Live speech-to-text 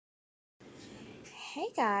Hey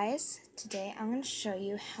guys, today I'm going to show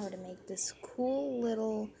you how to make this cool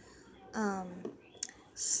little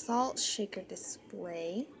salt shaker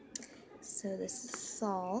display. So this is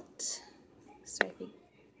salt.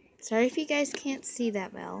 Sorry if you guys can't see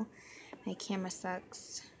that well. My camera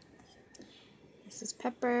sucks. This is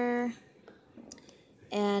pepper.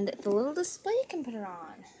 And the little display you can put it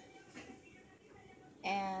on.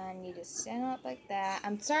 And you just stand up like that.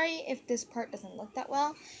 I'm sorry if this part doesn't look that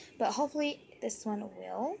well, but hopefully this one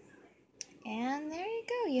will. And there you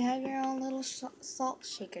go. You have your own little salt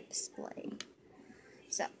shaker display.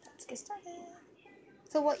 So let's get started.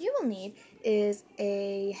 So what you will need is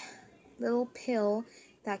a little pill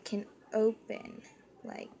that can open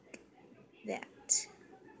like that.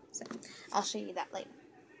 So I'll show you that later.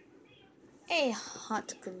 A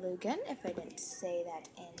hot glue gun, if I didn't say that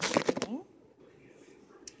in the beginning.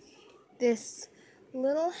 This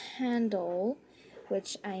little handle,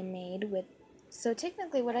 which I made with. So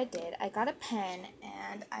technically what I did, I got a pen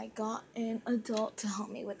and I got an adult to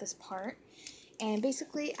help me with this part. And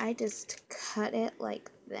basically I just cut it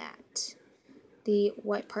like that. The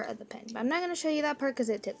white part of the pen. But I'm not going to show you that part because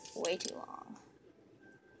it took way too long.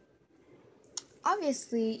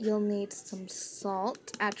 Obviously you'll need some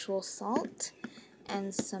salt, actual salt,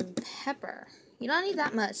 and some pepper. You don't need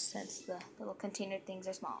that much since the little container things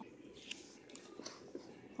are small.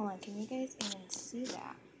 Hold on, can you guys even see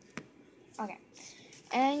that? Okay.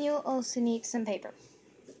 And you'll also need some paper.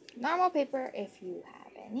 Normal paper if you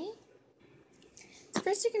have any. So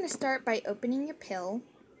first you're going to start by opening your pill.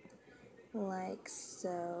 Like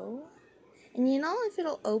so. And you know if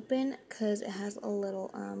it'll open because it has a little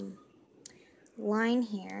line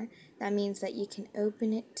here. That means that you can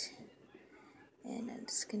open it. And I'm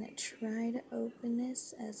just going to try to open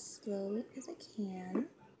this as slowly as I can.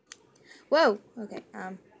 Whoa! Okay,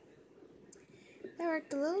 that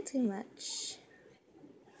worked a little too much.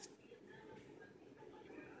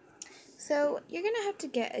 So you're going to have to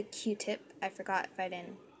get a Q-tip. I forgot if I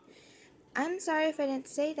didn't. I'm sorry if I didn't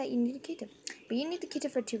say that you need a Q-tip. But you need the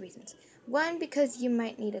Q-tip for two reasons. One, because you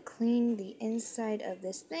might need to clean the inside of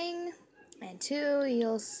this thing. And two,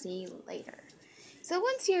 you'll see later. So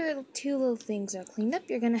once your two little things are cleaned up,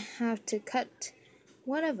 you're going to have to cut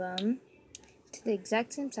one of them to the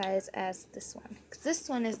exact same size as this one. Because this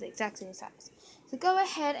one is the exact same size. So go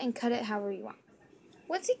ahead and cut it however you want.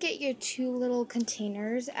 Once you get your two little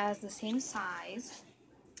containers as the same size,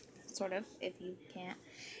 sort of, if you can't,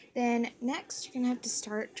 then next you're going to have to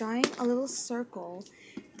start drawing a little circle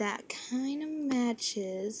that kind of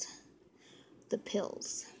matches the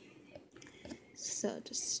pills. So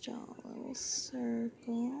just draw a little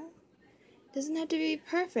circle. Doesn't have to be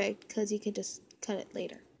perfect because you could just cut it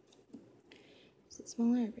later. Is it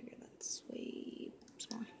smaller or bigger? That's way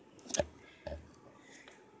smaller.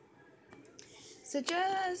 So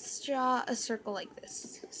just draw a circle like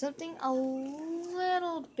this. Something a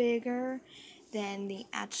little bigger than the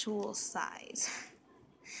actual size.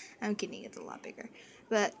 I'm kidding, it's a lot bigger.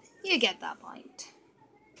 But you get that point.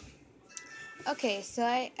 Okay,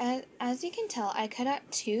 so as you can tell, I cut out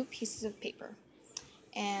two pieces of paper.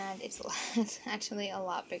 And it's actually a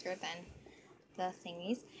lot bigger than the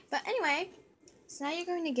thingies. But anyway, so now you're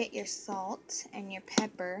going to get your salt and your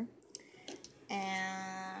pepper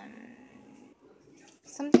and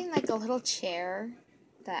something like a little chair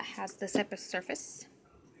that has this type of surface.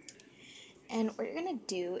 And what you're going to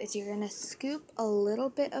do is you're going to scoop a little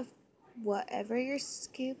bit of whatever you're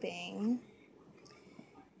scooping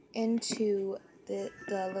into the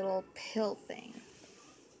little pill thing,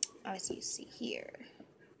 as you see here.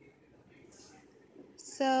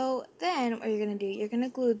 So then what you're going to do, you're going to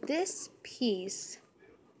glue this piece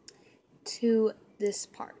to this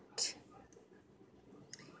part.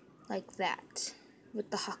 Like that,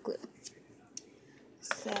 with the hot glue.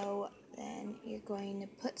 So then you're going to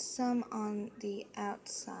put some on the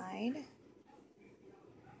outside.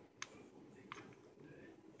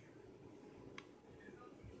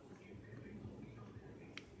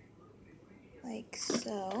 Like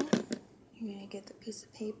so. You're going to get the piece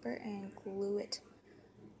of paper and glue it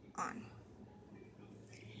on.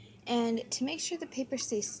 And to make sure the paper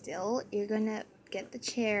stays still, you're going to get the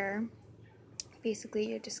chair. Basically,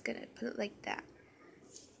 you're just going to put it like that.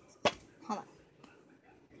 Hold on.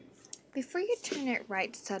 Before you turn it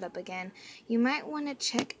right side up again, you might want to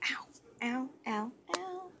check. Ow, ow, ow.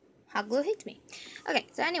 Hot glue hates me. Okay,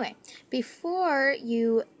 so anyway, before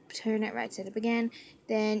you turn it right side up again,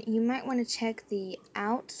 then you might want to check the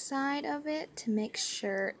outside of it to make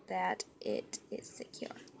sure that it is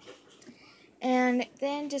secure. And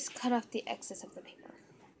then just cut off the excess of the paper.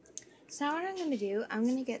 So now what I'm going to do, I'm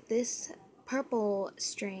going to get this purple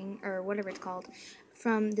string, or whatever it's called,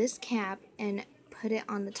 from this cap and put it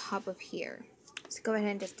on the top of here. So go ahead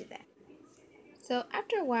and just do that. So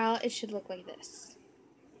after a while, it should look like this.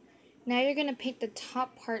 Now you're going to paint the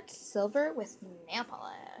top part silver with nail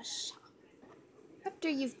polish. After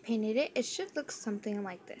you've painted it, it should look something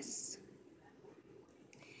like this.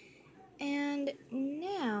 And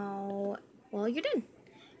now, well, you're done.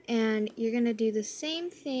 And you're going to do the same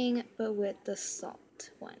thing, but with the salt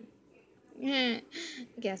one. I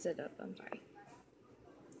guess it up, I'm sorry.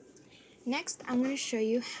 Next, I'm going to show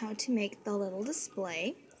you how to make the little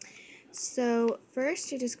display. So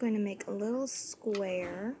first, you're just going to make a little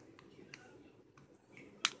square,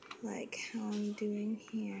 like how I'm doing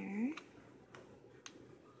here.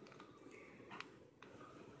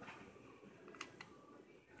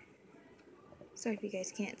 Sorry if you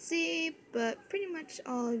guys can't see, but pretty much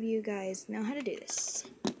all of you guys know how to do this.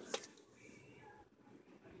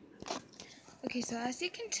 Okay, so as you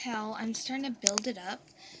can tell, I'm starting to build it up.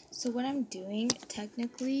 So what I'm doing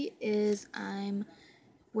technically is I'm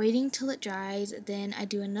waiting till it dries, then I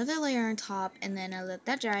do another layer on top, and then I let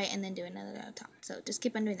that dry, and then do another layer on top. So just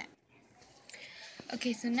keep on doing that.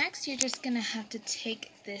 Okay, so next you're just gonna have to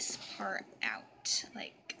take this part out,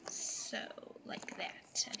 like so, like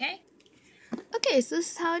that, okay? Okay, so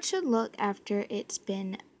this is how it should look after it's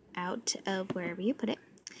been out of wherever you put it.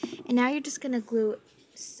 And now you're just gonna glue it.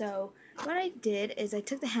 So what I did is I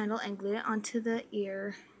took the handle and glued it onto the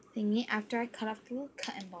ear thingy after I cut off the little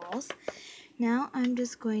cotton balls. Now I'm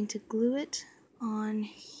just going to glue it on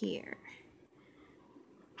here.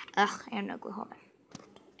 Ugh, I have no glue, hold on.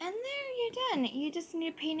 And there, you're done. You just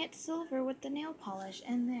need to paint it silver with the nail polish,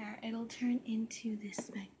 and there, it'll turn into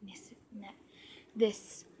this magnificent,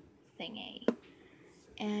 this thingy.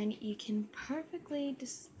 And you can perfectly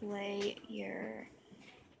display your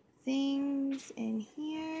things in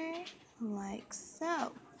here, like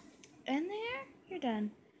so. And there, you're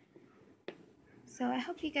done. So I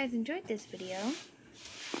hope you guys enjoyed this video.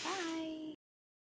 Bye!